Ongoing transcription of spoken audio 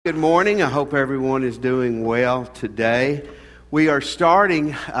Good morning. I hope everyone is doing well today. We are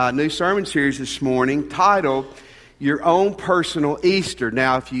starting a new sermon series this morning titled, Your Own Personal Easter.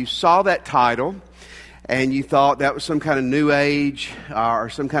 Now, if you saw that title and you thought that was some kind of new age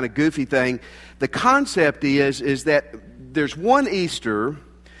or some kind of goofy thing, the concept is that there's one Easter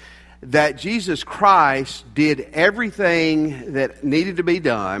that Jesus Christ did everything that needed to be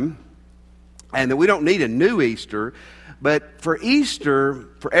done, and that we don't need a new Easter. But for Easter,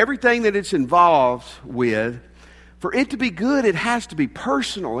 for everything that it's involved with, for it to be good, it has to be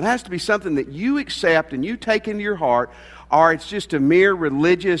personal. It has to be something that you accept and you take into your heart, or it's just a mere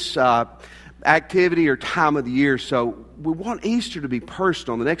religious activity or time of the year. So we want Easter to be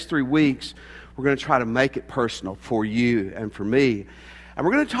personal. In the next 3 weeks, we're going to try to make it personal for you and for me. And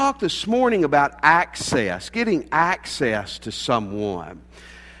we're going to talk this morning about access, getting access to someone.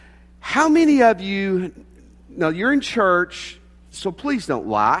 How many of you... Now, you're in church, so please don't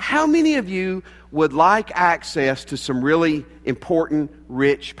lie. How many of you would like access to some really important,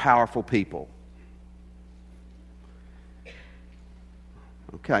 rich, powerful people?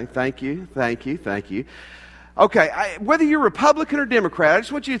 Okay, thank you. Okay, whether you're Republican or Democrat, I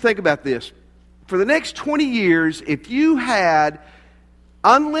just want you to think about this. For the next 20 years, if you had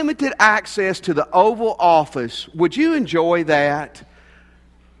unlimited access to the Oval Office, would you enjoy that?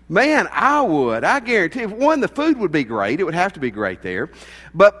 Man, I would. I guarantee. One, the food would be great. It would have to be great there.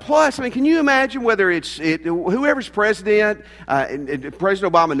 But plus, I mean, can you imagine whether it's whoever's president,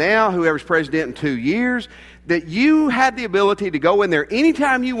 President Obama now, whoever's president in 2 years, that you had the ability to go in there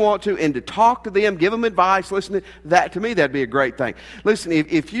anytime you want to and to talk to them, give them advice, listen to that. To me, that'd be a great thing. Listen,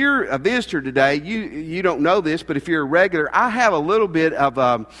 if you're a visitor today, you don't know this, but if you're a regular, I have a little bit of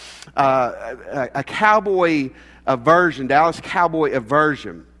a cowboy aversion, Dallas Cowboy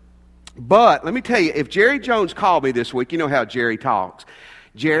aversion. But let me tell you, if Jerry Jones called me this week, you know how Jerry talks.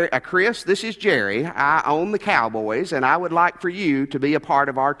 Jerry, Chris, this is Jerry. I own the Cowboys, and I would like for you to be a part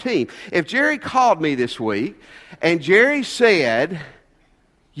of our team. If Jerry called me this week, and Jerry said,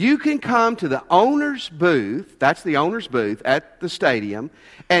 you can come to the owner's booth, that's the owner's booth at the stadium,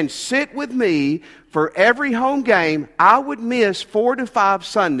 and sit with me for every home game, I would miss 4 to 5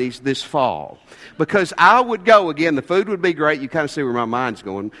 Sundays this fall. Because I would go, again, the food would be great. You kind of see where my mind's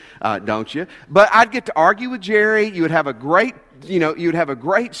going, don't you? But I'd get to argue with Jerry. You would have a great, you'd have a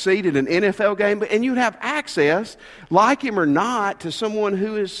great seat at an NFL game, and you'd have access, like him or not, to someone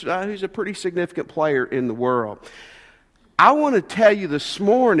who's a pretty significant player in the world. I want to tell you this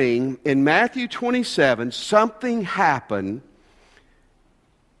morning, in Matthew 27, something happened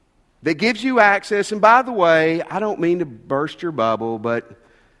that gives you access. And by the way, I don't mean to burst your bubble, but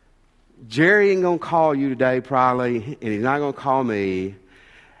Jerry ain't going to call you today probably, and he's not going to call me.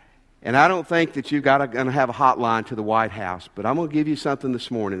 And I don't think that you're going to have a hotline to the White House, but I'm going to give you something this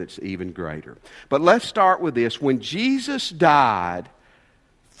morning that's even greater. But let's start with this. When Jesus died,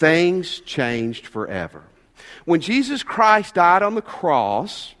 things changed forever. When Jesus Christ died on the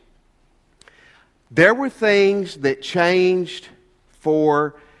cross, there were things that changed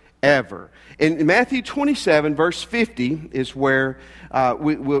forever. In Matthew 27, verse 50 is where we're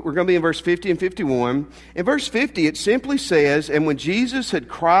going to be in verse 50 and 51. In verse 50, it simply says, and when Jesus had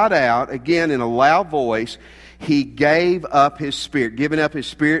cried out, again in a loud voice, he gave up his spirit. Giving up his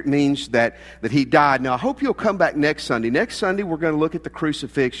spirit means that he died. Now, I hope you'll come back next Sunday. Next Sunday, we're going to look at the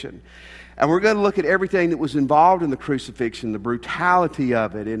crucifixion. And we're going to look at everything that was involved in the crucifixion, the brutality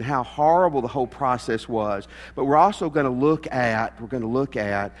of it, and how horrible the whole process was. But we're also going to look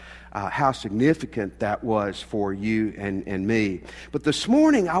at how significant that was for you and me. But this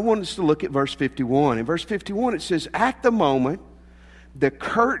morning, I want us to look at verse 51. In verse 51, it says, at the moment, the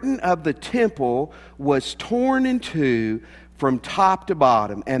curtain of the temple was torn in two from top to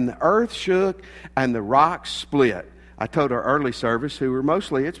bottom, and the earth shook, and the rocks split. I told our early service, who were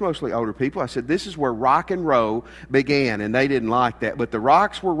mostly older people, I said, this is where rock and roll began, and they didn't like that. But the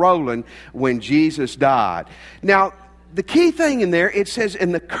rocks were rolling when Jesus died. Now, the key thing in there, it says,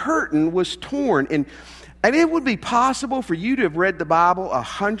 and the curtain was torn. And it would be possible for you to have read the Bible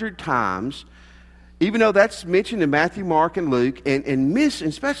 100 times, even though that's mentioned in Matthew, Mark, and Luke, and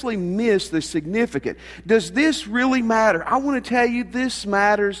especially miss the significance. Does this really matter? I want to tell you this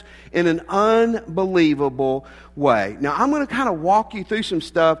matters in an unbelievable way. Now, I'm going to kind of walk you through some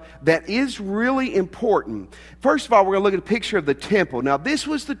stuff that is really important. First of all, we're going to look at a picture of the temple. Now, this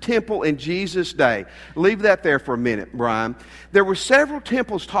was the temple in Jesus' day. Leave that there for a minute, Brian. There were several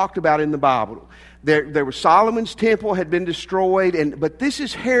temples talked about in the Bible. There was Solomon's temple had been destroyed, but this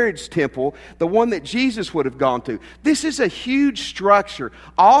is Herod's temple, the one that Jesus would have gone to. This is a huge structure.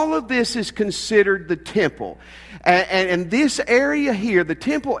 All of this is considered the temple. And this area here, the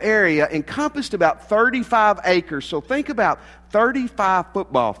temple area, encompassed about 35 acres. So think about 35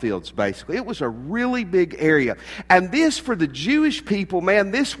 football fields, basically. It was a really big area. And this, for the Jewish people,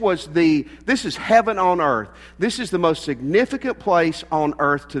 man, this is heaven on earth. This is the most significant place on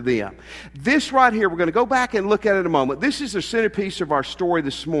earth to them. This right here, we're going to go back and look at it in a moment. This is the centerpiece of our story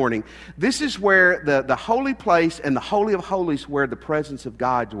this morning. This is where the holy place and the Holy of Holies, where the presence of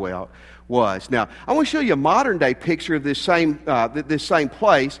God dwelt, was. Now, I want to show you a modern day picture of this same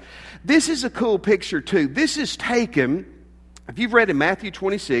place. This is a cool picture too. This is taken, if you've read in Matthew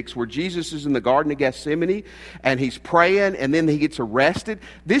 26, where Jesus is in the Garden of Gethsemane and he's praying and then he gets arrested.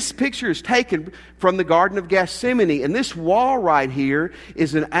 This picture is taken from the Garden of Gethsemane. And this wall right here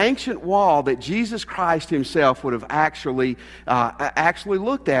is an ancient wall that Jesus Christ himself would have actually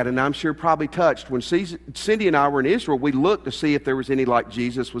looked at, and I'm sure probably touched. When Cindy and I were in Israel, we looked to see if there was any, like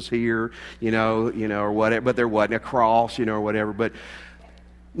Jesus was here, or whatever, but there wasn't a cross, or whatever. But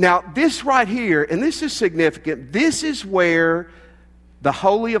now, this right here, and this is significant, this is where the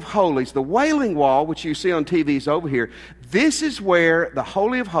Holy of Holies, the Wailing Wall, which you see on TV is over here, this is where the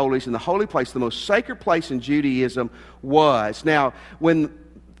Holy of Holies and the holy place, the most sacred place in Judaism, was. Now,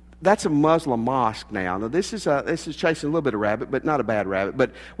 that's a Muslim mosque now. Now, this is chasing a little bit of rabbit, but not a bad rabbit.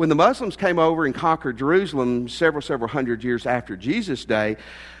 But when the Muslims came over and conquered Jerusalem several hundred years after Jesus' day,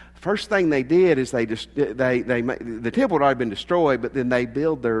 first thing they did is the temple had already been destroyed, but then they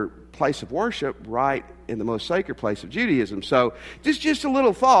build their place of worship right in the most sacred place of Judaism. So just a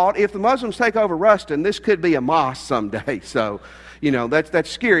little thought, if the Muslims take over Ruston, this could be a mosque someday. So, that's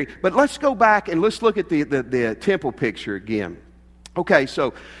scary. But let's go back and let's look at the temple picture again. Okay,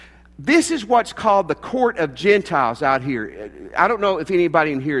 so this is what's called the Court of Gentiles out here. I don't know if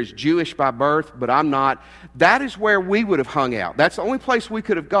anybody in here is Jewish by birth, but I'm not. That is where we would have hung out. That's the only place we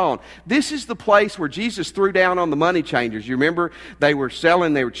could have gone. This is the place where Jesus threw down on the money changers. You remember they were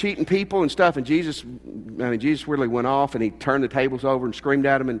cheating people and stuff, and Jesus really went off and he turned the tables over and screamed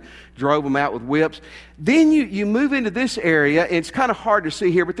at them and drove them out with whips. Then you move into this area, and it's kind of hard to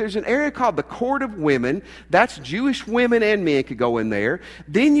see here, but there's an area called the Court of Women. That's Jewish women and men could go in there.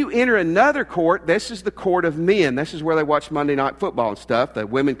 Then you enter another court. This is the Court of Men. This is where they watch Monday Night Football and stuff. The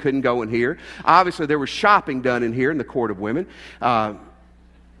women couldn't go in here. Obviously, there was shopping done in here in the Court of Women.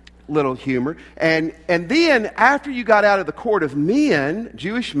 Little humor. And then, after you got out of the Court of Men,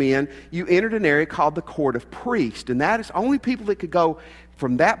 Jewish men, you entered an area called the Court of Priests. And that is only people that could go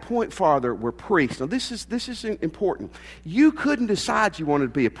from that point farther were priests. Now, this is important. You couldn't decide you wanted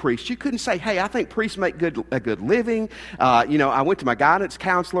to be a priest. You couldn't say, hey, I think priests make a good living. I went to my guidance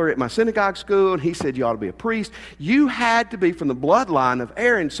counselor at my synagogue school, and he said you ought to be a priest. You had to be from the bloodline of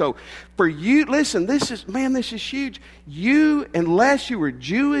Aaron. So for you, listen, this is huge. You, unless you were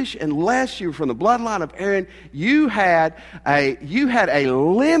Jewish, unless you were from the bloodline of Aaron, you had a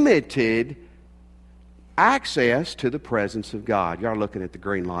limited access to the presence of God. Y'all are looking at the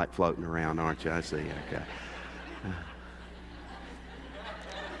green light floating around, aren't you? I see. Okay.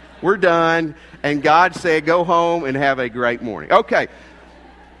 We're done, and God said, go home and have a great morning.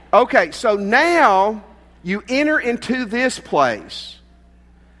 Okay, so now you enter into this place.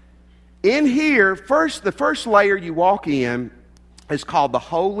 In here, the first layer you walk in is called the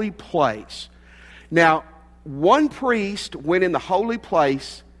holy place. Now, one priest went in the holy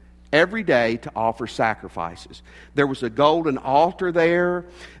place every day to offer sacrifices. There was a golden altar there.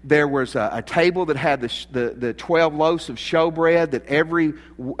 There was a table that had the 12 loaves of showbread that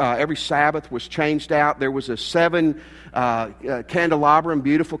every Sabbath was changed out. There was a 7 candelabrum,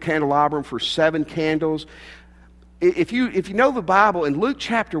 beautiful candelabrum for 7 candles. If you know the Bible, in Luke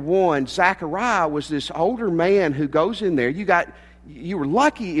chapter 1, Zechariah was this older man who goes in there. You were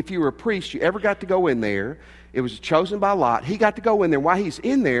lucky if you were a priest, you ever got to go in there. It was chosen by Lot. He got to go in there. While he's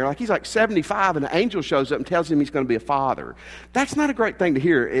in there, he's like 75, and an angel shows up and tells him he's going to be a father. That's not a great thing to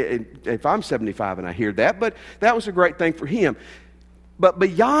hear if I'm 75 and I hear that, but that was a great thing for him. But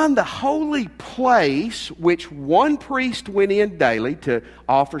beyond the holy place, which one priest went in daily to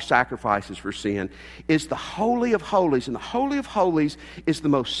offer sacrifices for sin, is the Holy of Holies. And the Holy of Holies is the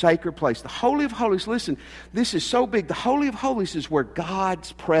most sacred place. The Holy of Holies, listen, this is so big. The Holy of Holies is where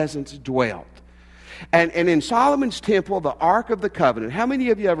God's presence dwelt. And in Solomon's temple, the Ark of the Covenant. How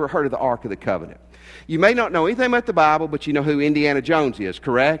many of you ever heard of the Ark of the Covenant? You may not know anything about the Bible, but you know who Indiana Jones is,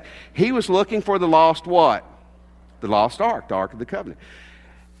 correct? He was looking for the lost what? The lost Ark, the Ark of the Covenant.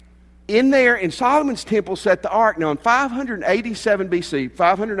 In there, in Solomon's temple, sat the Ark. Now, in 587 BC,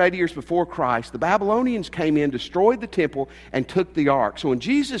 580 years before Christ, the Babylonians came in, destroyed the temple, and took the Ark. So in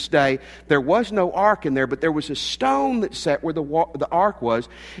Jesus' day, there was no Ark in there, but there was a stone that sat where the Ark was,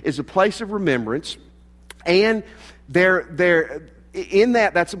 is a place of remembrance. And in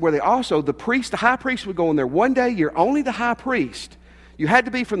that's where the high priest would go in there one day a year, only the high priest. You had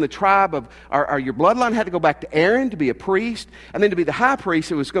to be from the tribe of, or your bloodline had to go back to Aaron to be a priest, and then to be the high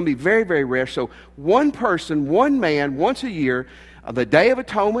priest, it was going to be very, very rare. So one person, one man, once a year, the Day of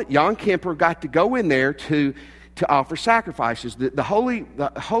Atonement, Yom Kippur, got to go in there to offer sacrifices. The Holy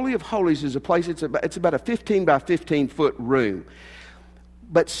of Holies is a place, it's about a 15 by 15 foot room.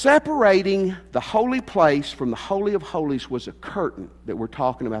 But separating the holy place from the Holy of Holies was a curtain that we're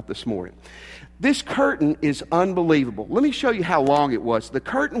talking about this morning. This curtain is unbelievable. Let me show you how long it was. The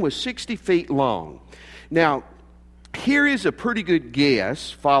curtain was 60 feet long. Now, here is a pretty good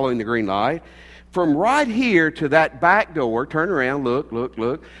guess, following the green light. From right here to that back door, turn around,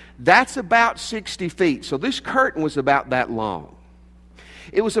 look, that's about 60 feet. So this curtain was about that long.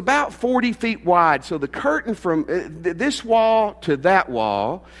 It was about 40 feet wide. So the curtain from this wall to that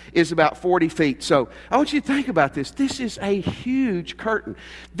wall is about 40 feet. So I want you to think about this. This is a huge curtain.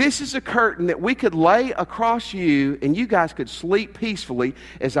 This is a curtain that we could lay across you and you guys could sleep peacefully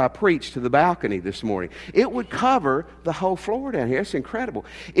as I preach to the balcony this morning. It would cover the whole floor down here. It's incredible.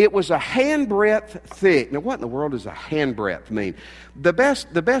 It was a handbreadth thick. Now what in the world does a handbreadth mean? The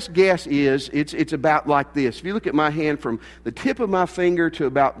best guess is it's about like this. If you look at my hand from the tip of my finger to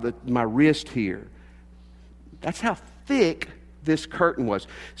about my wrist here, that's how thick this curtain was,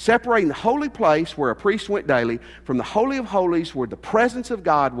 separating the holy place where a priest went daily from the Holy of Holies where the presence of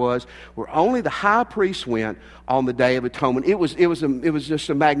God was, where only the high priest went on the Day of Atonement. It was just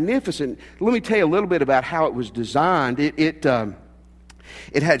a magnificent. Let me tell you a little bit about how it was designed. It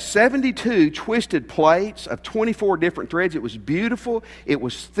had 72 twisted plates of 24 different threads. It was beautiful, it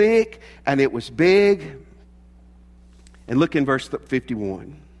was thick, and it was big. And look in verse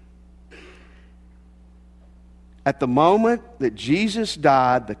 51. At the moment that Jesus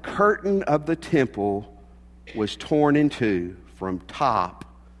died, the curtain of the temple was torn in two from top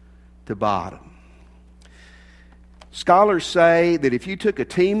to bottom. Scholars say that if you took a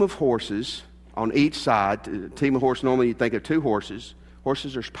team of horses on each side, a team of horses, normally you think of two horses.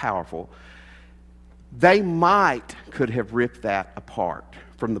 Horses are powerful. They could have ripped that apart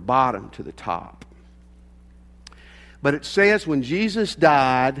from the bottom to the top. But it says when Jesus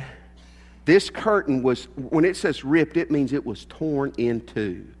died, this curtain was, when it says ripped, it means it was torn in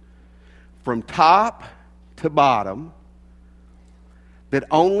two. From top to bottom, that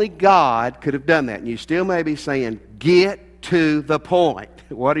only God could have done that. And you still may be saying, get to the point.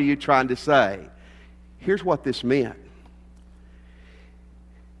 What are you trying to say? Here's what this meant.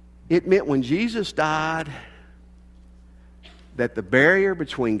 It meant when Jesus died that the barrier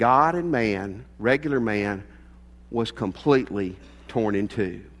between God and man, regular man, was completely torn in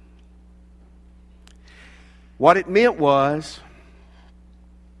two. What it meant was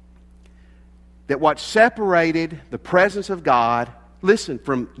that what separated the presence of God, listen,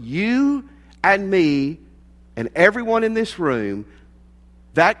 from you and me and everyone in this room,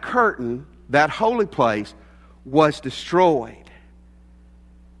 that curtain, that holy place, was destroyed.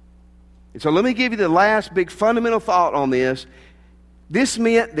 And so let me give you the last big fundamental thought on this. This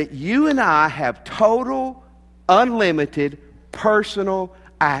meant that you and I have total, unlimited, personal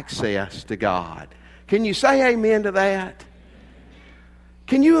access to God. Can you say amen to that?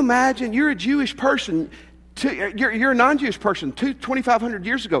 Can you imagine? You're a Jewish person. You're a non-Jewish person. 2,500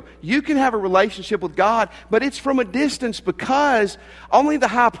 years ago, you can have a relationship with God, but it's from a distance because only the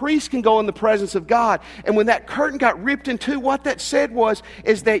high priest can go in the presence of God. And when that curtain got ripped in two, what that said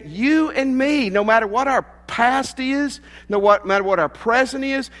is that you and me, no matter what our past is, no matter what our present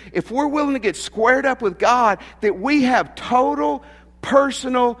is, if we're willing to get squared up with God, that we have total,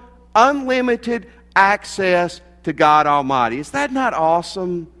 personal, unlimited access to God Almighty. Is that not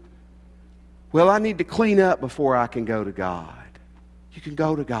awesome? Well, I need to clean up before I can go to God. You can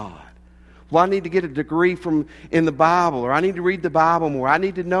go to God. Well, I need to get a degree in the Bible, or I need to read the Bible more. I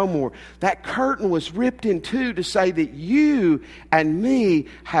need to know more. That curtain was ripped in two to say that you and me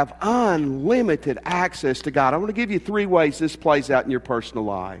have unlimited access to God. I want to give you 3 ways this plays out in your personal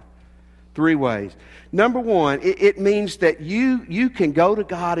life. 3 ways. Number 1, it means that you can go to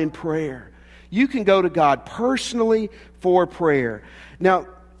God in prayer. You can go to God personally for prayer. Now,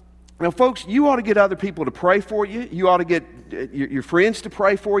 folks, you ought to get other people to pray for you. You ought to get your friends to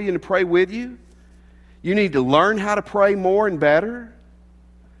pray for you and to pray with you. You need to learn how to pray more and better.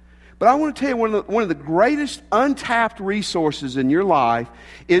 But I want to tell you one of the greatest untapped resources in your life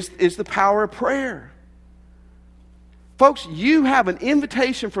is the power of prayer. Folks, you have an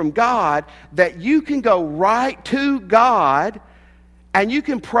invitation from God that you can go right to God and you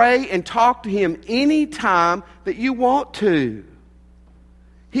can pray and talk to Him anytime that you want to.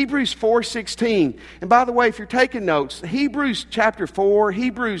 Hebrews 4:16. And by the way, if you're taking notes, Hebrews chapter 4,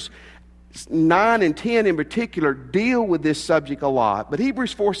 Hebrews 9 and 10 in particular deal with this subject a lot. But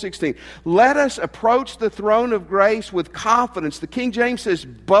Hebrews 4:16, let us approach the throne of grace with confidence. The King James says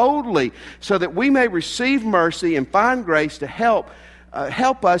boldly, so that we may receive mercy and find grace to help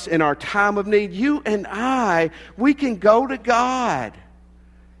us in our time of need. You and I, we can go to God.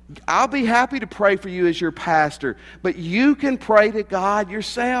 I'll be happy to pray for you as your pastor, but you can pray to God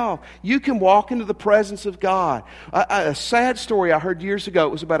yourself. You can walk into the presence of God. A sad story I heard years ago,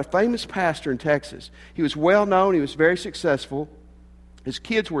 it was about a famous pastor in Texas. He was well known, he was very successful. His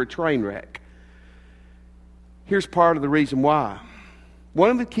kids were a train wreck. Here's part of the reason why. One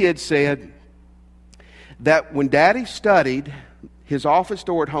of the kids said that when Daddy studied, his office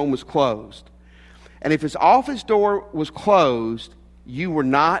door at home was closed. And if his office door was closed, you were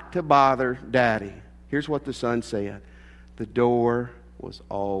not to bother Daddy. Here's what the son said. The door was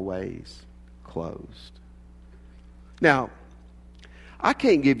always closed. Now, I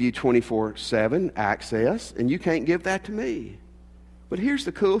can't give you 24/7 access, and you can't give that to me. But here's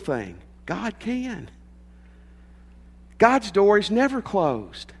the cool thing. God can. God's door is never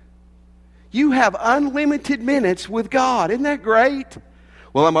closed. You have unlimited minutes with God. Isn't that great?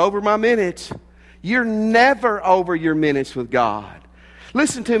 Well, I'm over my minutes. You're never over your minutes with God.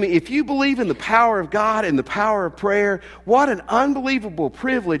 Listen to me, if you believe in the power of God and the power of prayer, what an unbelievable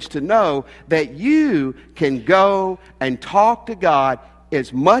privilege to know that you can go and talk to God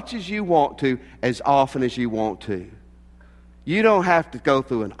as much as you want to, as often as you want to. You don't have to go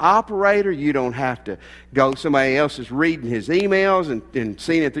through an operator. You don't have to go, somebody else is reading his emails and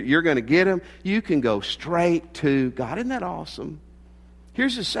seeing that you're going to get them. You can go straight to God. Isn't that awesome?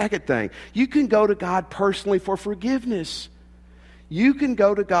 Here's the second thing. You can go to God personally for forgiveness. You can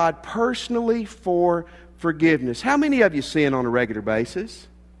go to God personally for forgiveness. How many of you sin on a regular basis?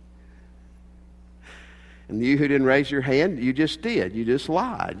 And you who didn't raise your hand, you just did. You just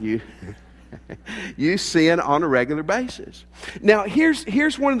lied. You sin on a regular basis. Now,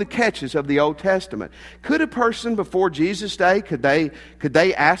 here's one of the catches of the Old Testament. Could a person before Jesus' day, could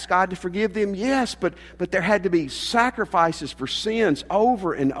they ask God to forgive them? Yes, but there had to be sacrifices for sins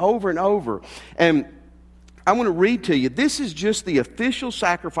over and over and over. And I want to read to you, this is just the official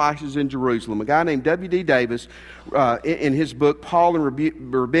sacrifices in Jerusalem. A guy named W.D. Davis, in his book, Paul and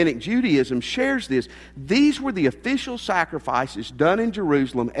Rabbinic Judaism, shares this. These were the official sacrifices done in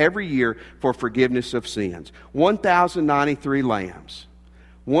Jerusalem every year for forgiveness of sins. 1,093 lambs,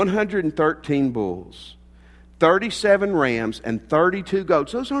 113 bulls, 37 rams, and 32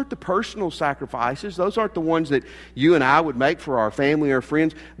 goats. Those aren't the personal sacrifices. Those aren't the ones that you and I would make for our family or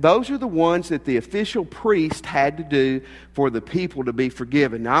friends. Those are the ones that the official priest had to do for the people to be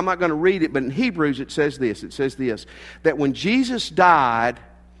forgiven. Now, I'm not going to read it, but in Hebrews it says this. It says this, that when Jesus died,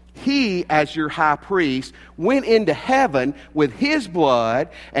 He, as your high priest, went into heaven with His blood,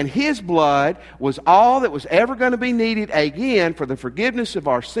 and His blood was all that was ever going to be needed again for the forgiveness of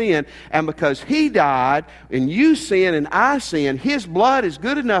our sin. And because He died, and you sin and I sin, His blood is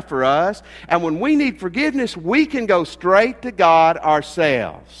good enough for us. And when we need forgiveness, we can go straight to God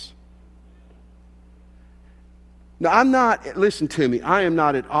ourselves. Now, listen to me, I am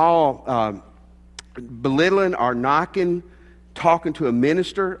not at all belittling or knocking talking to a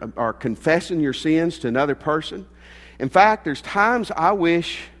minister or confessing your sins to another person. In fact, there's times I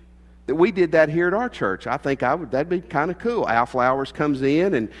wish that we did that here at our church. I think that'd be kind of cool. Al Flowers comes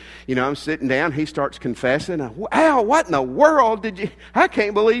in and, I'm sitting down, he starts confessing. Al, what in the world did you, I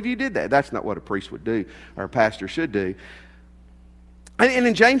can't believe you did that. That's not what a priest would do or a pastor should do. And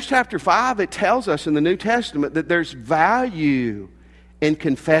in James chapter 5, it tells us in the New Testament that there's value in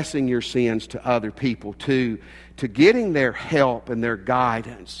confessing your sins to other people, to getting their help and their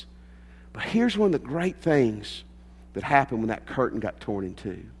guidance. But here's one of the great things that happened when that curtain got torn in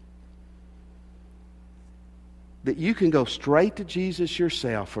two. That you can go straight to Jesus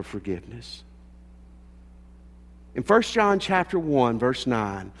yourself for forgiveness. In 1 John chapter 1, verse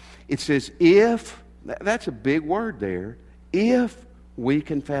 9, it says, if, that's a big word there, if we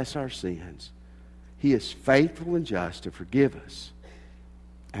confess our sins, He is faithful and just to forgive us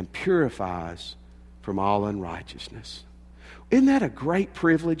and purify us from all unrighteousness. Isn't that a great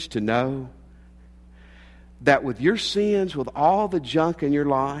privilege to know that with your sins, with all the junk in your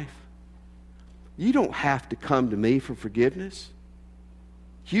life, you don't have to come to me for forgiveness.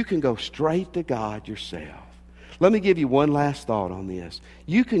 You can go straight to God yourself. Let me give you one last thought on this.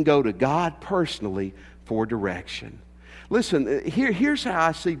 You can go to God personally for direction. Listen, here's how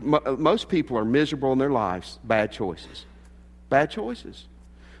I see most people are miserable in their lives. Bad choices. Bad choices.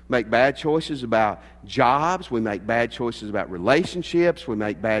 make bad choices about jobs. We make bad choices about relationships. We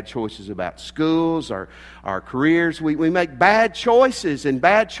make bad choices about schools, our careers. We make bad choices, and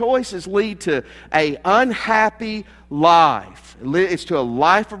bad choices lead to an unhappy life. It's to a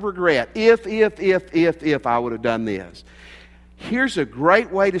life of regret. If I would have done this. Here's a great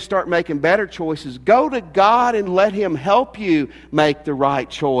way to start making better choices. Go to God and let Him help you make the right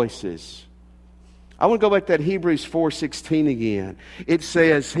choices. I want to go back to that Hebrews 4:16 again. It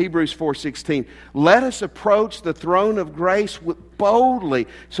says, Hebrews 4:16, let us approach the throne of grace boldly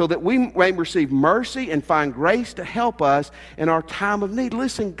so that we may receive mercy and find grace to help us in our time of need.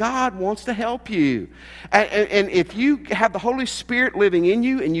 Listen, God wants to help you. And if you have the Holy Spirit living in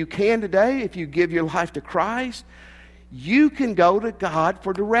you, and you can today, if you give your life to Christ, you can go to God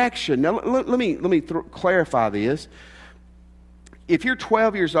for direction. Now, let me clarify this. If you're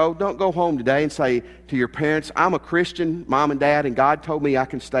 12 years old, don't go home today and say to your parents, I'm a Christian, Mom and Dad, and God told me I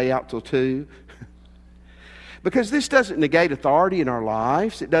can stay out till 2. Because this doesn't negate authority in our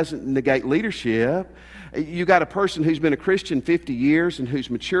lives. It doesn't negate leadership. You got a person who's been a Christian 50 years and who's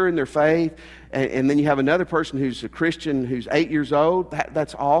mature in their faith, and then you have another person who's a Christian who's 8 years old.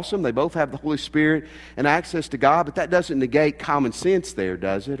 That's awesome. They both have the Holy Spirit and access to God, but that doesn't negate common sense there,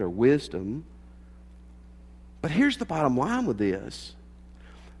 does it, or wisdom? But here's the bottom line with this.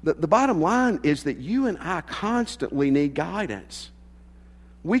 The bottom line is that you and I constantly need guidance.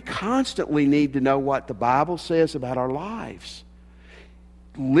 We constantly need to know what the Bible says about our lives.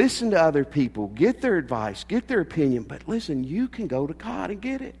 Listen to other people. Get their advice. Get their opinion. But listen, you can go to God and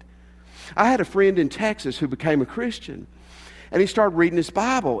get it. I had a friend in Texas who became a Christian. And he started reading his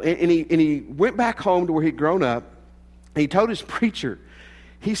Bible. And he went back home to where he'd grown up. And he told his preacher,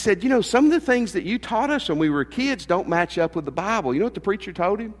 he said, some of the things that you taught us when we were kids don't match up with the Bible. You know what the preacher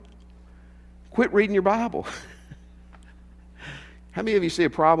told him? Quit reading your Bible. How many of you see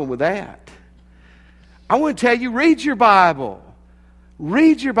a problem with that? I want to tell you, read your Bible.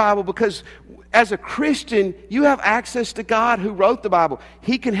 Read your Bible, because as a Christian, you have access to God who wrote the Bible.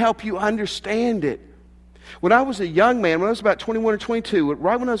 He can help you understand it. When I was a young man, when I was about 21 or 22,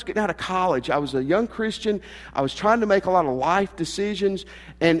 right when I was getting out of college, I was a young Christian. I was trying to make a lot of life decisions,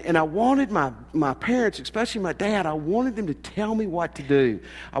 and I wanted my parents, especially my dad, I wanted them to tell me what to do.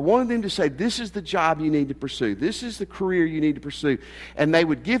 I wanted them to say, this is the job you need to pursue. This is the career you need to pursue. And they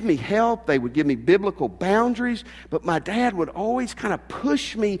would give me help. They would give me biblical boundaries. But my dad would always kind of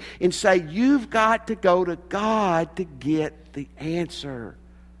push me and say, you've got to go to God to get the answer.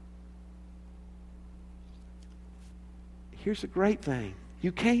 Here's the great thing.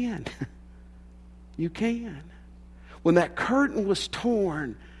 You can. You can. When that curtain was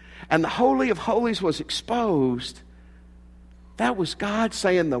torn and the Holy of Holies was exposed, that was God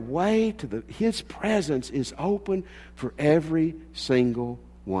saying the way to His presence is open for every single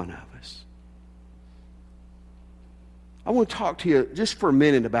one of us. I want to talk to you just for a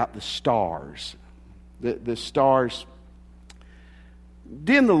minute about the stars. The stars.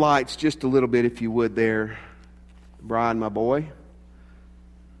 Dim the lights just a little bit, if you would, there, Brian, my boy.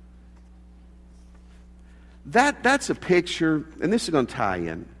 That's a picture, and this is going to tie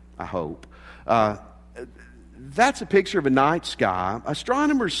in, I hope. That's a picture of a night sky.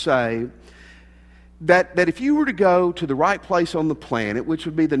 Astronomers say that if you were to go to the right place on the planet, which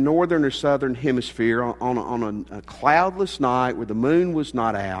would be the northern or southern hemisphere, on a cloudless night where the moon was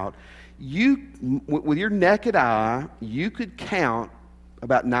not out, with your naked eye, you could count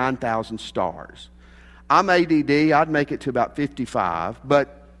about 9,000 stars. I'm ADD, I'd make it to about 55,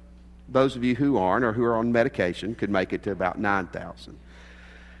 but those of you who aren't or who are on medication could make it to about 9,000.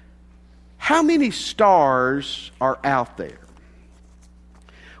 How many stars are out there?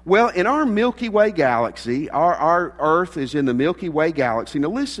 Well, in our Milky Way galaxy, our Earth is in the Milky Way galaxy. Now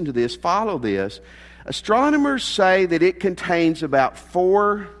listen to this, follow this. Astronomers say that it contains about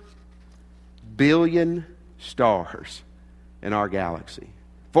 4 billion stars in our galaxy.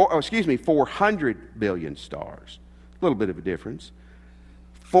 400 billion stars. A little bit of a difference.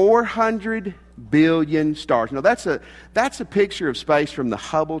 400 billion stars. Now that's a picture of space from the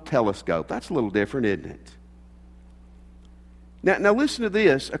Hubble telescope. That's a little different, isn't it? Now listen to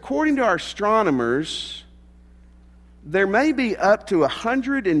this. According to our astronomers, there may be up to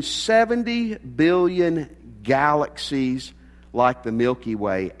 170 billion galaxies like the Milky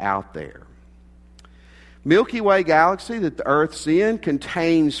Way out there. Milky Way galaxy that the Earth's in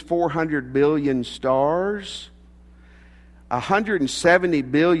contains 400 billion stars, 170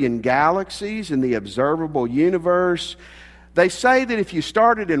 billion galaxies in the observable universe. They say that if you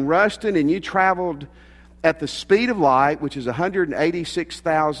started in Ruston and you traveled at the speed of light, which is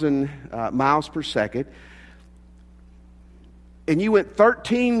 186,000 miles per second, and you went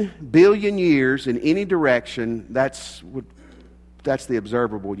 13 billion years in any direction, that's the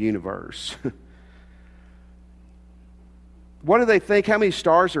observable universe. What do they think? How many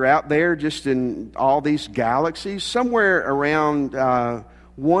stars are out there just in all these galaxies? Somewhere around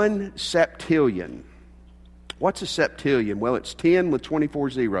 1 septillion. What's a septillion? Well, it's 10 with 24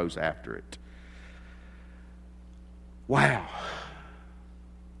 zeros after it. Wow.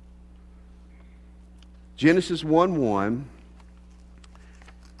 Genesis 1:1,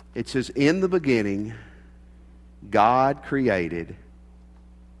 it says, in the beginning, God created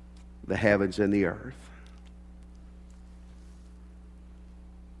the heavens and the earth.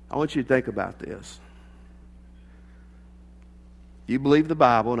 I want you to think about this. You believe the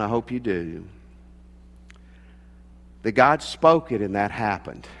Bible, and I hope you do, that God spoke it and that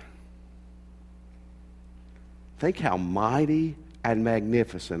happened. Think how mighty and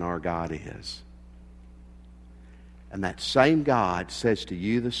magnificent our God is. And that same God says to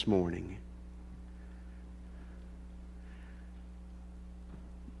you this morning,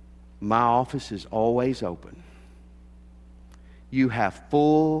 my office is always open. You have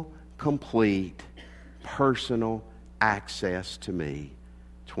full, complete, personal access to me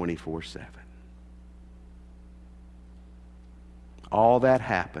 24/7. All that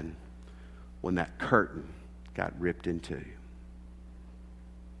happened when that curtain got ripped in two.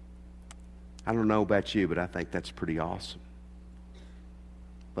 I don't know about you, but I think that's pretty awesome.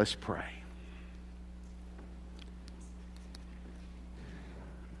 Let's pray.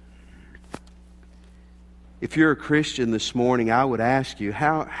 If you're a Christian this morning, I would ask you,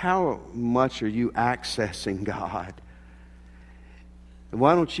 how much are you accessing God? And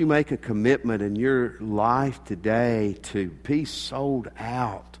why don't you make a commitment in your life today to be sold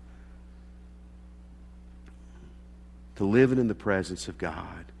out to living in the presence of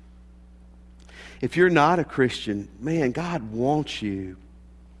God? If you're not a Christian, man, God wants you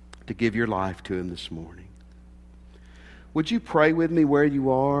to give your life to Him this morning. Would you pray with me where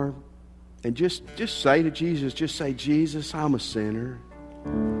you are? And just say to Jesus, just say, Jesus, I'm a sinner.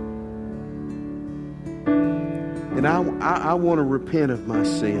 And I want to repent of my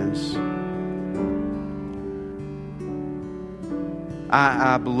sins.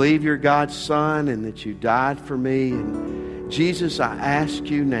 I believe you're God's Son and that you died for me. And Jesus, I ask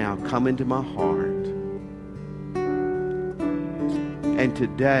you now, come into my heart. And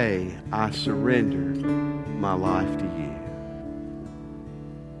today I surrender my life to you.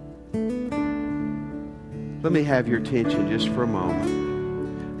 Let me have your attention just for a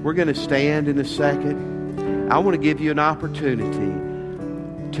moment. We're going to stand in a second. I want to give you an opportunity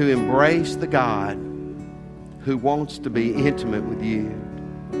to embrace the God who wants to be intimate with you.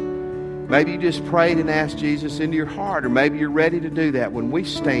 Maybe you just prayed and asked Jesus into your heart, or maybe you're ready to do that. When we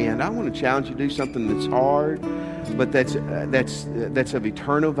stand, I want to challenge you to do something that's hard, but that's of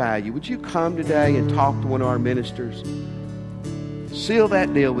eternal value. Would you come today and talk to one of our ministers? Seal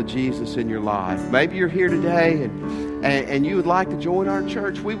that deal with Jesus in your life. Maybe you're here today and you would like to join our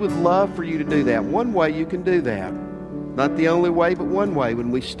church. We would love for you to do that. One way you can do that, not the only way, but one way, when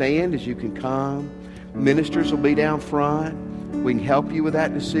we stand, is you can come. Ministers will be down front. We can help you with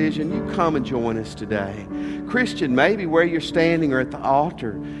that decision. You come and join us today. Christian, maybe where you're standing or at the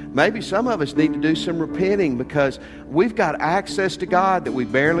altar, maybe some of us need to do some repenting because we've got access to God that we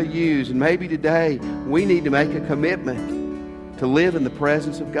barely use. And maybe today we need to make a commitment to live in the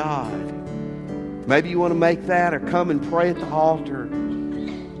presence of God. Maybe you want to make that, or come and pray at the altar.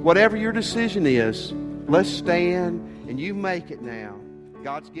 Whatever your decision is, let's stand and you make it now.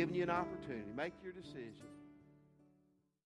 God's given you an opportunity. Make your decision.